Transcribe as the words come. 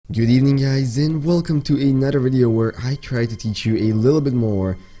Good evening guys, and welcome to another video where I try to teach you a little bit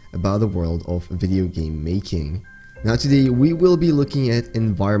more about the world of video game making. Now today we will be looking at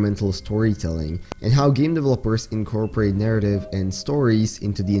environmental storytelling and how game developers incorporate narrative and stories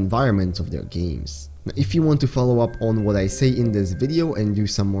into the environments of their games. Now, if you want to follow up on what I say in this video and do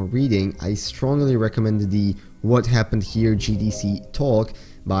some more reading, I strongly recommend the What Happened Here GDC talk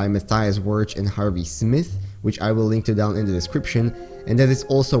by Matthias Wirch and Harvey Smith, which I will link to down in the description, and that is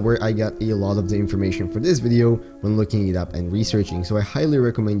also where I got a lot of the information for this video when looking it up and researching, so I highly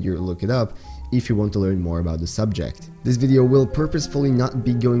recommend you look it up if you want to learn more about the subject. This video will purposefully not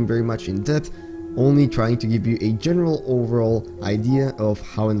be going very much in depth, only trying to give you a general overall idea of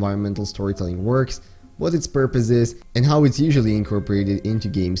how environmental storytelling works, what its purpose is, and how it's usually incorporated into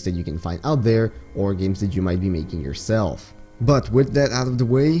games that you can find out there or games that you might be making yourself. But with that out of the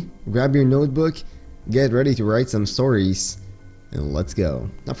way, grab your notebook, get ready to write some stories, and let's go.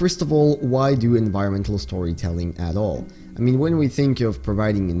 Now first of all, why do environmental storytelling at all? I mean, when we think of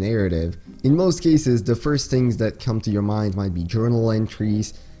providing a narrative, in most cases the first things that come to your mind might be journal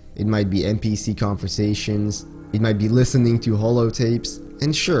entries, it might be NPC conversations, it might be listening to holotapes,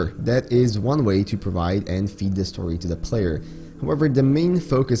 and sure, that is one way to provide and feed the story to the player. However, the main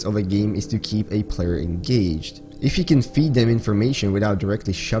focus of a game is to keep a player engaged. If you can feed them information without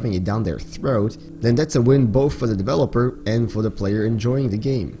directly shoving it down their throat, then that's a win both for the developer and for the player enjoying the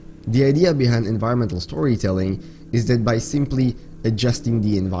game. The idea behind environmental storytelling is that by simply adjusting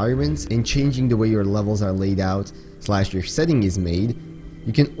the environments and changing the way your levels are laid out / your setting is made,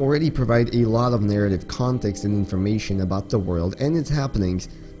 you can already provide a lot of narrative context and information about the world and its happenings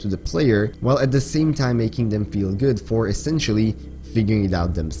to the player, while at the same time making them feel good for essentially figuring it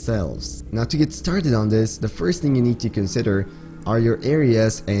out themselves. Now to get started on this, the first thing you need to consider are your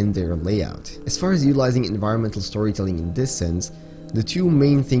areas and their layout. As far as utilizing environmental storytelling in this sense, the two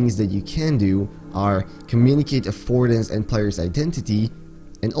main things that you can do are communicate affordance and player's identity,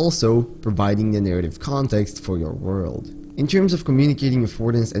 and also providing the narrative context for your world. In terms of communicating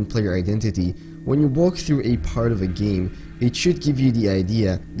affordance and player identity, when you walk through a part of a game, it should give you the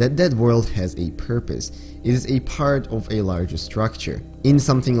idea that that world has a purpose. It is a part of a larger structure. In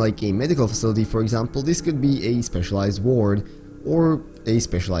something like a medical facility, for example, this could be a specialized ward or a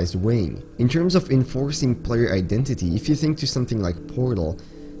specialized wing. In terms of enforcing player identity, if you think to something like Portal,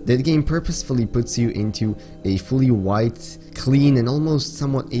 that game purposefully puts you into a fully white, clean, and almost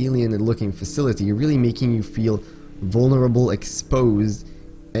somewhat alien-looking facility, really making you feel vulnerable, exposed,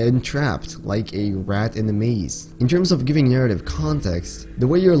 and trapped like a rat in a maze. In terms of giving narrative context, the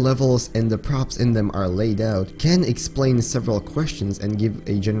way your levels and the props in them are laid out can explain several questions and give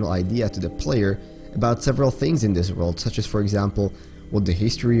a general idea to the player about several things in this world, such as, for example, what the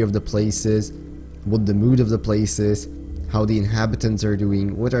history of the place is, what the mood of the place is, how the inhabitants are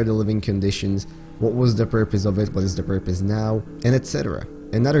doing, what are the living conditions, what was the purpose of it, what is the purpose now, and etc.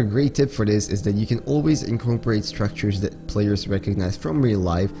 Another great tip for this is that you can always incorporate structures that players recognize from real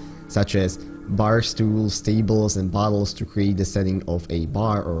life, such as bar stools, tables, and bottles to create the setting of a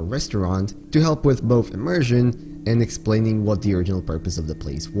bar or a restaurant, to help with both immersion and explaining what the original purpose of the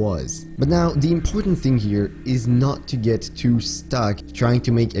place was. But now, the important thing here is not to get too stuck trying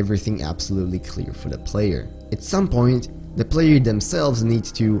to make everything absolutely clear for the player. At some point, the player themselves needs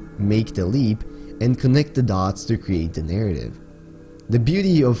to make the leap and connect the dots to create the narrative. The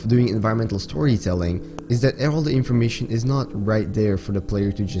beauty of doing environmental storytelling is that all the information is not right there for the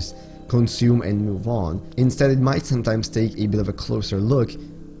player to just consume and move on. Instead, it might sometimes take a bit of a closer look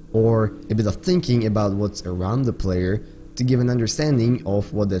or a bit of thinking about what's around the player to give an understanding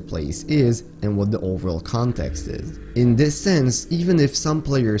of what that place is and what the overall context is. In this sense, even if some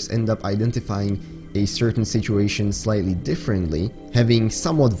players end up identifying a certain situation slightly differently, having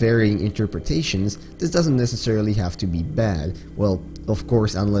somewhat varying interpretations, this doesn't necessarily have to be bad. Well, of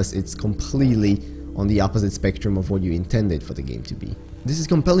course, unless it's completely on the opposite spectrum of what you intended for the game to be. This is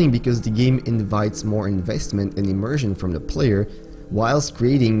compelling because the game invites more investment and immersion from the player, whilst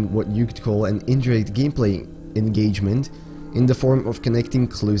creating what you could call an indirect gameplay engagement in the form of connecting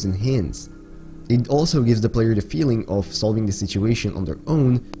clues and hints. It also gives the player the feeling of solving the situation on their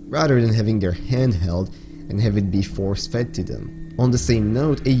own rather than having their hand held and have it be force-fed to them. On the same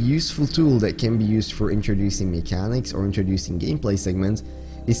note, a useful tool that can be used for introducing mechanics or introducing gameplay segments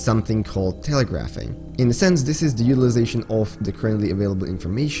is something called telegraphing. In a sense, this is the utilization of the currently available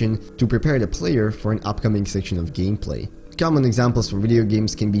information to prepare the player for an upcoming section of gameplay. Common examples from video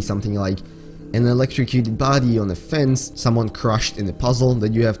games can be something like an electrocuted body on a fence, someone crushed in a puzzle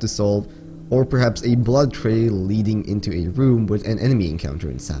that you have to solve, or perhaps a blood trail leading into a room with an enemy encounter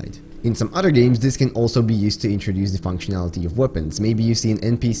inside. In some other games, this can also be used to introduce the functionality of weapons. Maybe you see an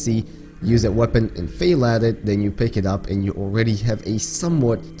NPC use a weapon and fail at it, then you pick it up and you already have a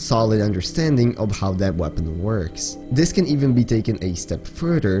somewhat solid understanding of how that weapon works. This can even be taken a step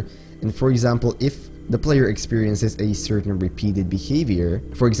further, and for example, if the player experiences a certain repeated behavior,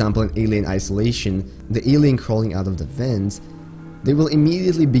 for example in Alien Isolation, the alien crawling out of the vents, they will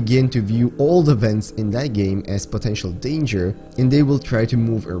immediately begin to view all the vents in that game as potential danger, and they will try to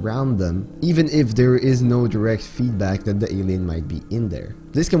move around them, even if there is no direct feedback that the alien might be in there.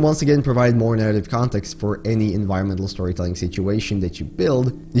 This can once again provide more narrative context for any environmental storytelling situation that you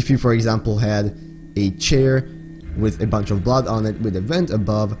build. If you, for example, had a chair with a bunch of blood on it with a vent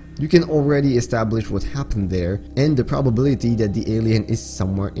above, you can already establish what happened there and the probability that the alien is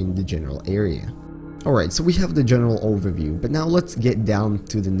somewhere in the general area. Alright, so we have the general overview, but now let's get down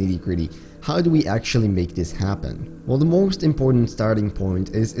to the nitty-gritty. How do we actually make this happen? Well, the most important starting point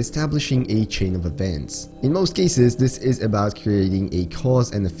is establishing a chain of events. In most cases, this is about creating a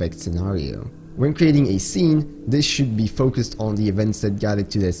cause and effect scenario. When creating a scene, this should be focused on the events that got it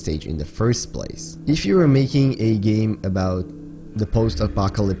to that stage in the first place. If you are making a game about the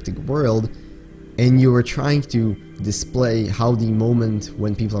post-apocalyptic world, and you are trying to display how the moment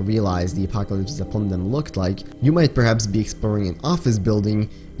when people realize the apocalypse is upon them looked like, you might perhaps be exploring an office building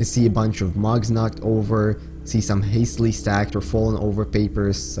and see a bunch of mugs knocked over, see some hastily stacked or fallen over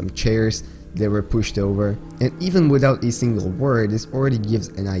papers, some chairs that were pushed over, and even without a single word, this already gives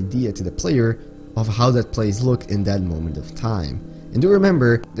an idea to the player of how that place looked in that moment of time. And do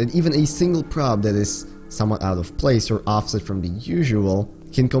remember that even a single prop that is somewhat out of place or offset from the usual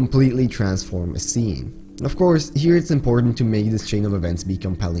can completely transform a scene. Of course, here it's important to make this chain of events be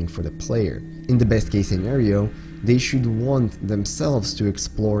compelling for the player. In the best case scenario, they should want themselves to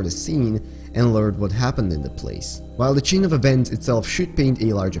explore the scene and learn what happened in the place. While the chain of events itself should paint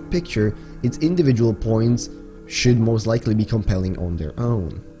a larger picture, its individual points should most likely be compelling on their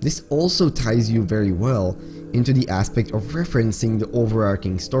own. This also ties you very well into the aspect of referencing the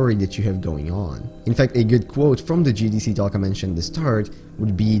overarching story that you have going on. In fact, a good quote from the GDC talk I mentioned at the start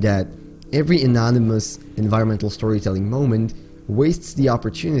would be that every anonymous environmental storytelling moment wastes the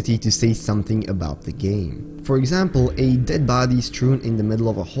opportunity to say something about the game. For example, a dead body strewn in the middle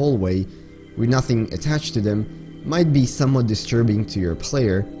of a hallway with nothing attached to them might be somewhat disturbing to your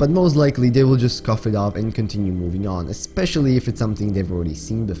player, but most likely they will just cough it off and continue moving on, especially if it's something they've already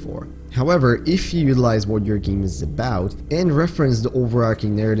seen before. However, if you utilize what your game is about and reference the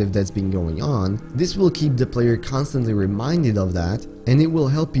overarching narrative that's been going on, this will keep the player constantly reminded of that, and it will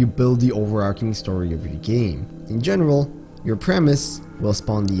help you build the overarching story of your game. In general, your premise will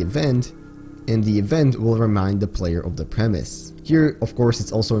spawn the event, and the event will remind the player of the premise. Here, of course,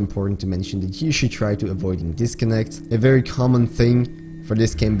 it's also important to mention that you should try to avoid disconnects. A very common thing for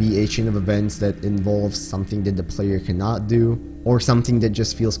this can be a chain of events that involves something that the player cannot do, or something that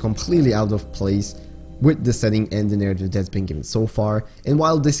just feels completely out of place with the setting and the narrative that's been given so far. And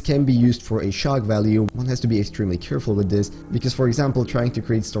while this can be used for a shock value, one has to be extremely careful with this, because for example, trying to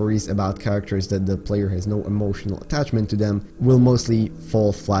create stories about characters that the player has no emotional attachment to them will mostly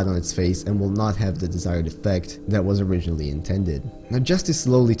fall flat on its face and will not have the desired effect that was originally intended. Now, just to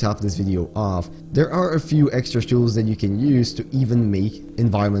slowly top this video off, there are a few extra tools that you can use to even make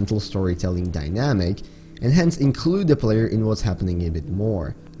environmental storytelling dynamic, and hence include the player in what's happening a bit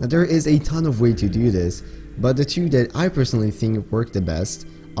more. Now, there is a ton of ways to do this, but the two that I personally think work the best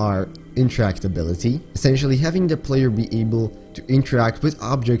are interactability, essentially having the player be able to interact with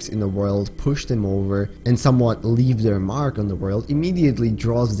objects in the world, push them over, and somewhat leave their mark on the world immediately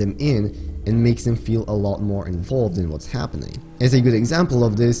draws them in and makes them feel a lot more involved in what's happening. As a good example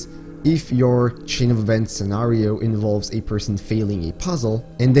of this, if your chain of events scenario involves a person failing a puzzle,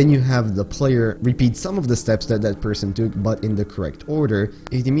 and then you have the player repeat some of the steps that that person took but in the correct order,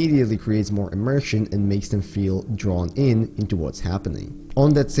 it immediately creates more immersion and makes them feel drawn into what's happening.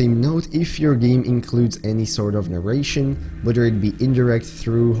 On that same note, if your game includes any sort of narration, whether it be indirect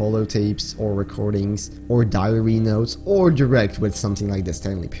through holotapes or recordings or diary notes, or direct with something like the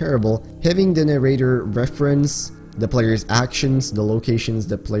Stanley Parable, having the narrator reference the player's actions, the locations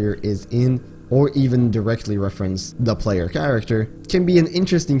the player is in, or even directly reference the player character, can be an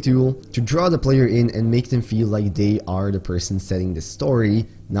interesting tool to draw the player in and make them feel like they are the person setting the story,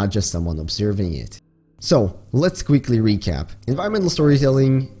 not just someone observing it. So, let's quickly recap. Environmental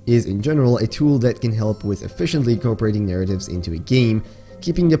storytelling is in general a tool that can help with efficiently incorporating narratives into a game,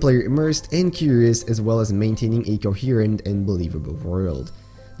 keeping the player immersed and curious, as well as maintaining a coherent and believable world.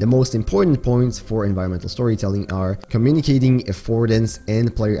 The most important points for environmental storytelling are communicating affordance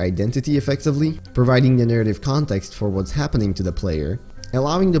and player identity effectively, providing the narrative context for what's happening to the player,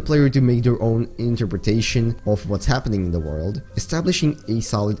 allowing the player to make their own interpretation of what's happening in the world, establishing a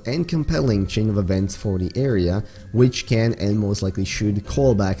solid and compelling chain of events for the area, which can and most likely should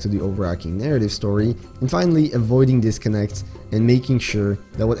call back to the overarching narrative story, and finally avoiding disconnects and making sure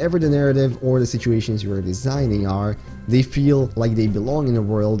that whatever the narrative or the situations you are designing are, they feel like they belong in the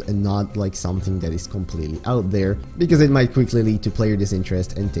world and not like something that is completely out there, because it might quickly lead to player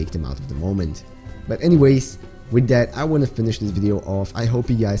disinterest and take them out of the moment. But anyways, with that, I want to finish this video off. I hope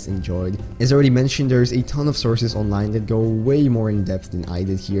you guys enjoyed. As already mentioned, there's a ton of sources online that go way more in depth than I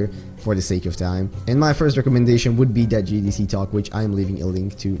did here for the sake of time. And my first recommendation would be that GDC talk, which I'm leaving a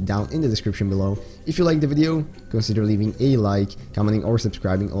link to down in the description below. If you liked the video, consider leaving a like, commenting or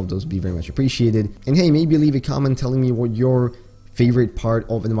subscribing. All of those would be very much appreciated. And hey, maybe leave a comment telling me what your favorite part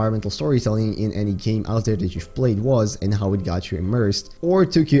of environmental storytelling in any game out there that you've played was and how it got you immersed or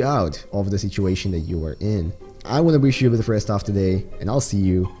took you out of the situation that you were in. I want to wish you a bit of rest off today, and I'll see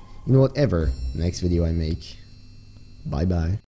you in whatever next video I make. Bye bye.